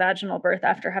I have a vaginal birth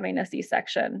after having a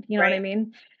C-section? You know what I Right.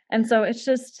 mean? And so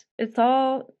it's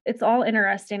all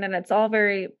interesting and it's all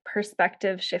very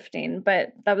perspective shifting,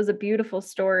 but that was a beautiful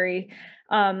story.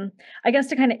 I guess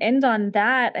to kind of end on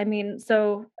that, I mean,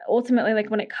 so ultimately,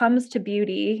 like when it comes to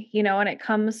beauty, and it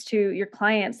comes to your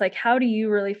clients, like how do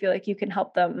you really feel like you can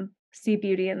help them see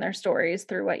beauty in their stories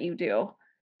through what you do?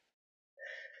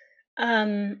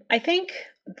 I think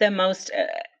the most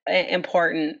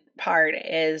important part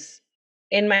is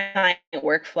in my client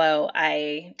workflow,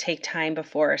 I take time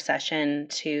before a session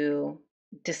to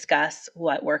discuss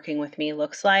what working with me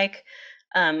looks like.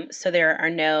 So there are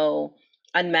no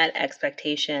unmet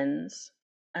expectations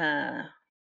uh,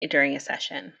 during a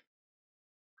session.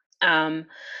 Um,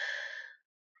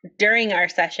 During our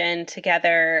session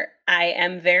together, I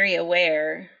am very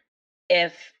aware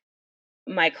if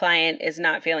my client is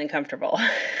not feeling comfortable,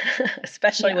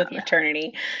 especially Yeah. with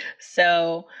maternity.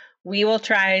 So we will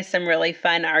try some really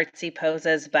fun artsy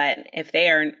poses, but if they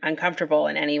are uncomfortable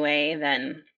in any way,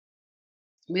 then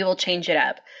we will change it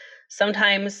up.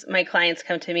 Sometimes my clients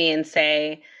come to me and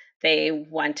say they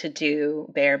want to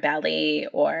do bare belly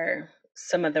or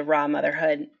some of the raw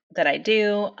motherhood that I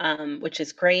do, which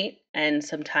is great. And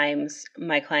sometimes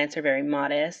my clients are very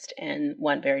modest and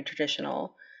want very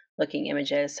traditional looking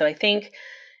images. So I think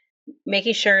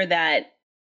making sure that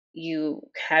you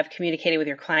have communicated with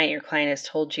your client has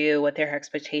told you what their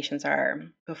expectations are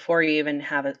before you even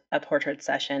have a portrait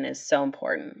session is so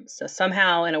important. So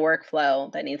somehow in a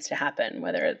workflow that needs to happen,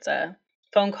 whether it's a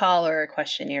phone call or a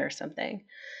questionnaire or something.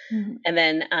 Mhm. And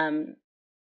then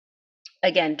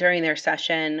again during their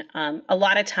session, a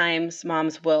lot of times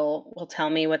moms will tell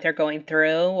me what they're going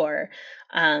through, or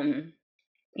um,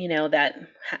 that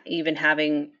even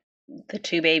having the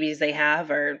two babies they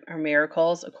have are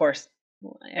miracles. Of course,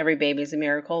 every baby's a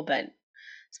miracle, but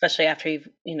especially after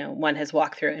one has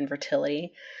walked through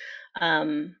infertility.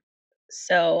 Um,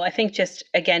 so I think just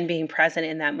again being present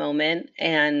in that moment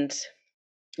and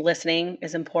listening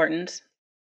is important.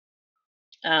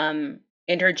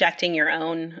 Interjecting your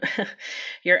own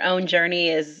your own journey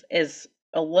is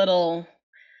a little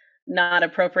not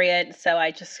appropriate. So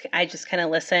I just kind of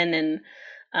listen, and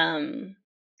um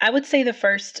I would say the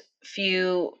first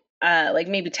few like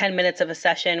maybe 10 minutes of a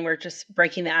session, we're just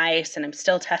breaking the ice and I'm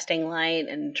still testing light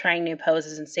and trying new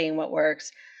poses and seeing what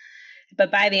works.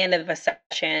 But by the end of the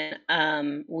session,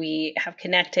 we have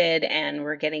connected and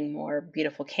we're getting more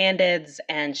beautiful candids,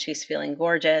 and she's feeling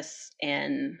gorgeous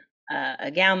in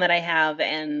a gown that I have.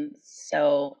 And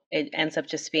so it ends up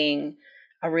just being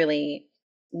a really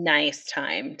nice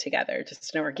time together,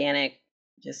 just an organic,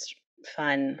 just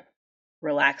fun,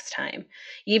 relaxed time.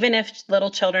 Even if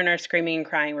little children are screaming and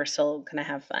crying, we're still going to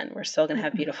have fun. We're still going to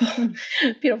have beautiful,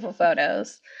 beautiful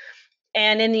photos.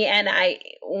 And in the end,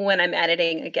 when I'm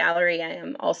editing a gallery, I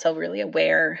am also really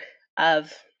aware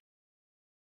of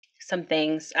some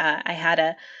things. I had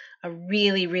a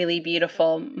really, really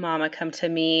beautiful mama come to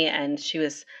me, and she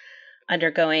was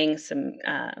undergoing some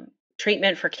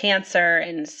treatment for cancer.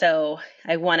 And so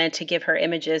I wanted to give her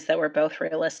images that were both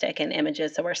realistic and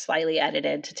images that were slightly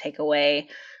edited to take away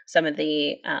some of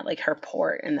the like her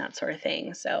port and that sort of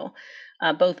thing. So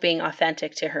both being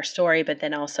authentic to her story, but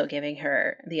then also giving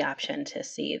her the option to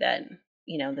see that,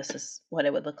 this is what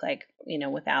it would look like,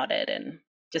 without it, and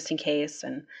just in case.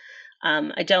 And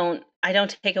I don't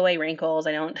take away wrinkles.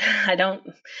 I don't, I don't,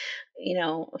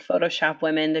 Photoshop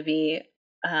women to be,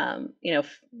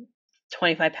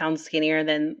 25 pounds skinnier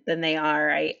than they are.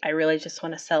 I really just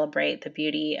want to celebrate the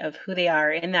beauty of who they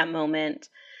are in that moment.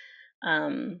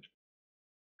 Um,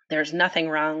 there's nothing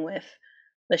wrong with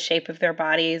the shape of their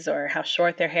bodies or how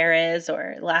short their hair is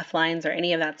or laugh lines or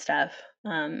any of that stuff.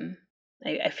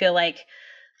 I feel like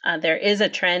there is a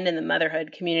trend in the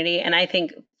motherhood community, and I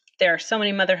think there are so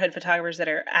many motherhood photographers that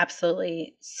are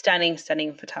absolutely stunning,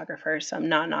 stunning photographers. So I'm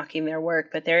not knocking their work,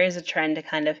 but there is a trend to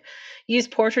kind of use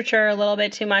portraiture a little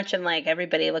bit too much, and like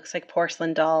everybody looks like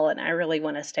porcelain doll. And I really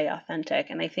want to stay authentic,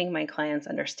 and I think my clients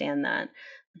understand that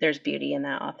there's beauty in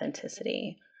that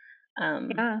authenticity.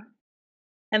 Um, Yeah.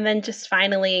 and then just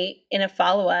finally, in a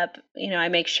follow up, I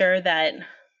make sure that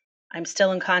I'm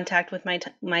still in contact with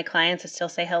my clients. I still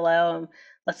say hello.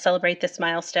 Let's celebrate this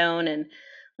milestone, and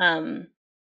um,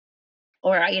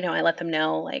 or I let them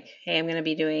know like, hey, I'm going to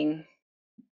be doing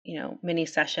mini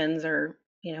sessions or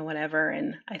whatever,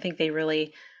 and I think they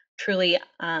really truly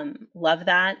love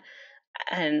that.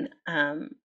 And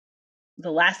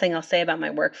the last thing I'll say about my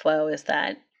workflow is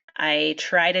that I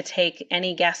try to take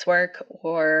any guesswork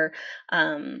or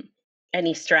um,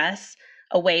 any stress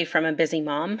away from a busy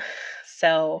mom.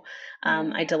 So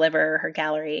Yeah. I deliver her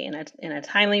gallery in a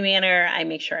timely manner. I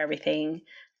make sure everything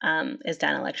is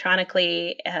done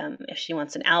electronically. If she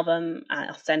wants an album,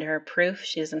 I'll send her proof.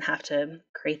 She doesn't have to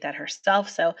create that herself.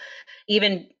 So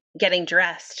even getting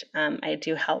dressed, I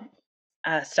do help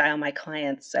style my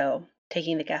clients. So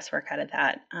taking the guesswork out of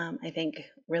that, I think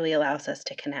really allows us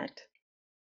to connect.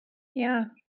 Yeah.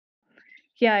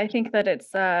 Yeah, I think that it's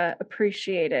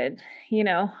appreciated, you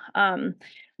know,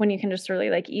 when you can just really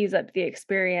like ease up the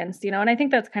experience, and I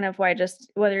think that's kind of why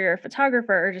just whether you're a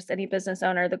photographer or just any business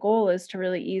owner, the goal is to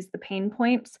really ease the pain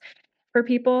points for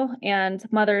people and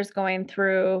mothers going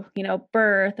through,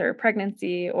 birth or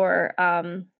pregnancy or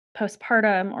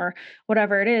postpartum or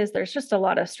whatever it is. There's just a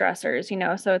lot of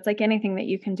stressors, so it's like anything that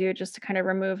you can do just to kind of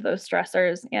remove those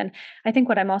stressors. And I think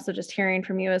what I'm also just hearing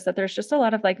from you is that there's just a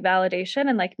lot of like validation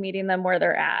and like meeting them where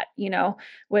they're at,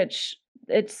 which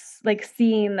it's like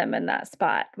seeing them in that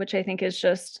spot, which I think is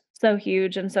just so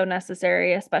huge and so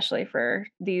necessary, especially for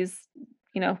these,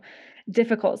 you know,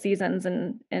 difficult seasons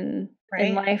in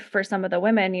Right. life for some of the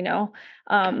women,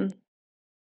 um,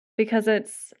 because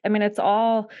it's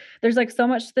all there's like so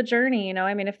much to the journey,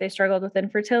 I mean, if they struggled with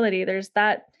infertility, there's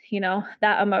that,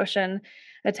 that emotion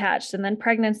attached. And then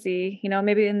pregnancy,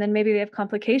 maybe they have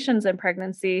complications in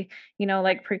pregnancy,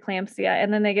 like preeclampsia,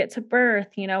 and then they get to birth,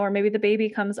 or maybe the baby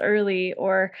comes early,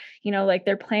 or, like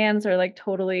their plans are like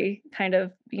totally kind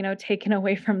of, taken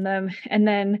away from them. And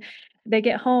then they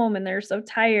get home and they're so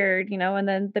tired, and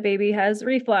then the baby has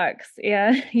reflux,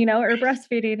 and, or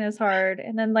breastfeeding is hard.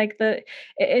 And then like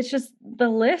it's just, the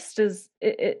list is,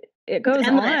 it goes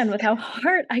on with how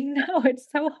hard, I know it's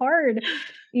so hard,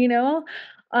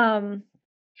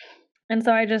 and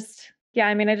so I just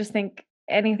think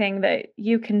anything that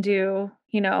you can do,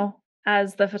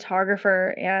 as the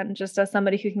photographer and just as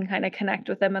somebody who can kind of connect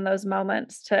with them in those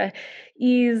moments to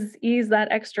ease that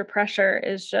extra pressure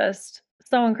is just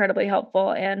so incredibly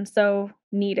helpful and so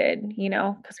needed,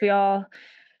 because we all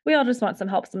just want some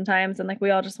help sometimes, and like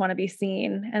we all just want to be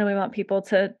seen, and we want people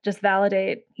to just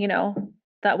validate,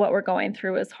 that what we're going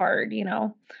through is hard,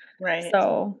 Right.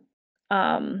 So,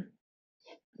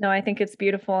 no, I think it's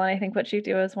beautiful, and I think what you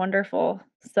do is wonderful.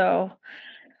 So,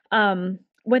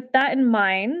 with that in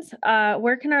mind,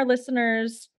 where can our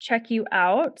listeners check you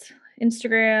out?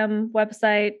 Instagram,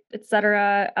 website,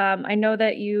 etc. I know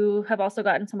that you have also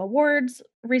gotten some awards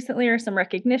recently or some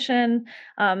recognition.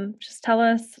 Just tell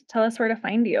us where to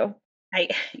find you.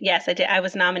 Yes, I did. I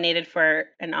was nominated for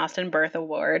an Austin Birth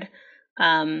Award.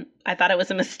 I thought it was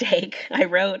a mistake. I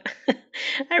wrote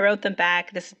them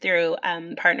back. This is through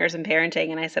Partners in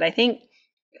Parenting, and I said, I think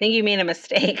you made a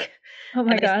mistake. Oh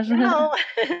my gosh! Said, no,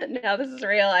 no, this is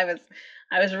real. I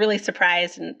was really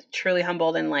surprised and truly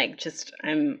humbled, and like just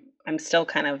I'm still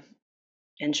kind of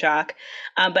in shock.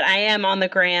 But I am on the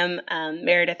gram,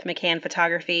 Meredith McCann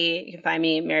Photography. You can find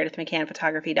me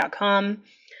meredithmccannphotography.com.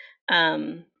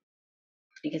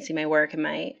 You can see my work and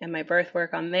my birth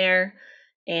work on there.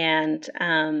 And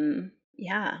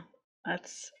yeah, I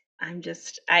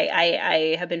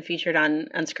have been featured on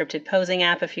Unscripted Posing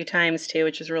app a few times too,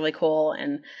 which is really cool.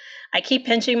 And I keep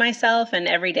pinching myself, and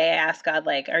every day I ask God,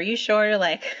 like, are you sure?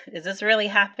 Like, is this really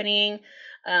happening?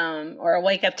 Or I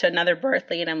wake up to another birth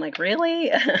lead, I'm like,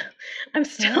 really? I'm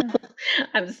still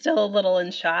a little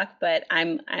in shock, but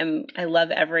I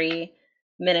love every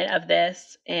minute of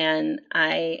this, and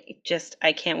I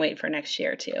can't wait for next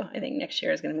year too. I think next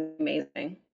year is going to be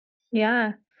amazing.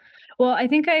 Yeah. Well, I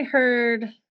think I heard,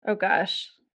 oh gosh,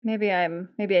 maybe I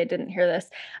didn't hear this.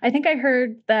 I think I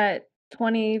heard that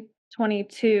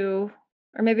 2022,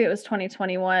 or maybe it was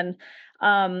 2021,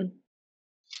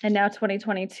 and now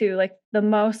 2022, like the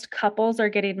most couples are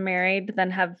getting married than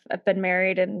have been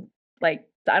married in like,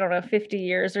 I don't know, 50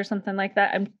 years or something like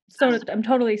that. I'm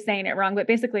totally saying it wrong, but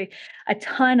basically a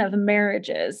ton of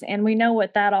marriages. And we know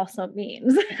what that also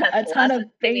means. A ton of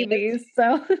babies.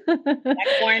 So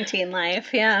that quarantine life.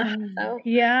 Yeah. So.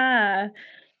 Yeah.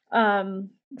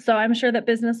 So I'm sure that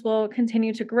business will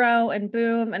continue to grow and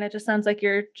boom. And it just sounds like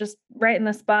you're just right in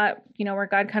the spot, where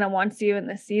God kind of wants you in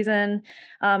this season,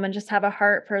 and just have a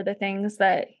heart for the things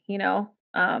that,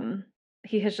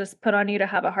 he has just put on you to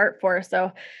have a heart for.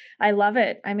 So I love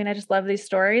it. I mean, I just love these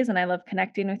stories, and I love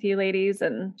connecting with you ladies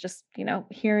and just,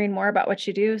 hearing more about what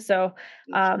you do. So,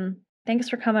 thanks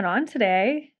for coming on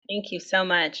today. Thank you so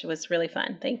much. It was really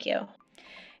fun. Thank you.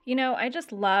 I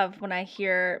just love when I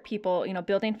hear people,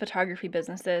 building photography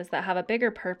businesses that have a bigger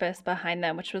purpose behind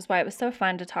them, which was why it was so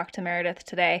fun to talk to Meredith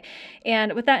today.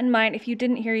 And with that in mind, if you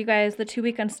didn't hear, you guys, the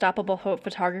 2-week Unstoppable Hope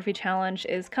Photography Challenge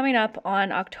is coming up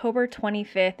on October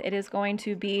 25th. It is going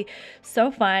to be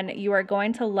so fun. You are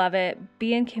going to love it.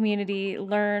 Be in community,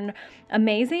 learn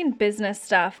amazing business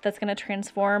stuff that's going to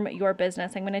transform your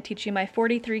business. I'm going to teach you my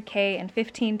 43K in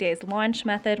 15 days launch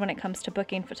method when it comes to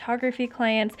booking photography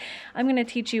clients. I'm going to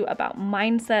teach you about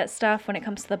mindset stuff when it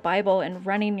comes to the Bible and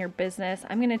running your business.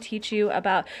 I'm going to teach you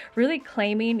about really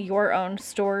claiming your own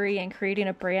story and creating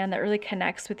a brand that really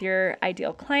connects with your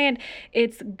ideal client.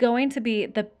 It's going to be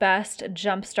the best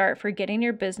jumpstart for getting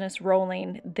your business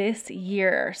rolling this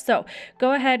year. So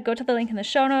go ahead, go to the link in the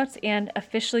show notes and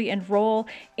officially enroll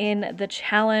in the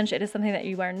challenge. It is something that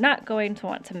you are not going to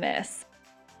want to miss.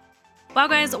 Wow,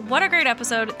 guys, what a great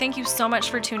episode. Thank you so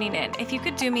much for tuning in. If you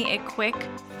could do me a quick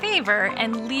favor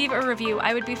and leave a review,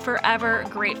 I would be forever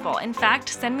grateful. In fact,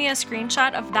 send me a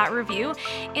screenshot of that review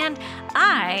and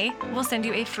I will send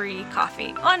you a free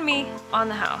coffee on me, on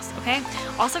the house, okay?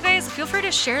 Also, guys, feel free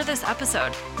to share this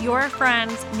episode. Your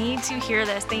friends need to hear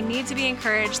this. They need to be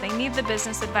encouraged. They need the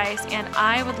business advice, and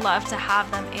I would love to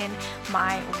have them in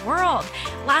my world.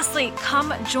 Lastly,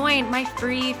 come join my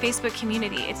free Facebook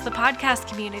community. It's the podcast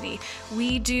community.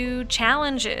 We do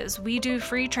challenges, we do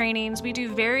free trainings, we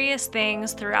do various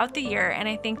things throughout the year, and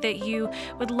I think that you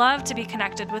would love to be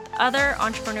connected with other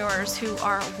entrepreneurs who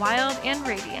are wild and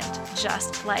radiant,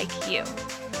 just like you.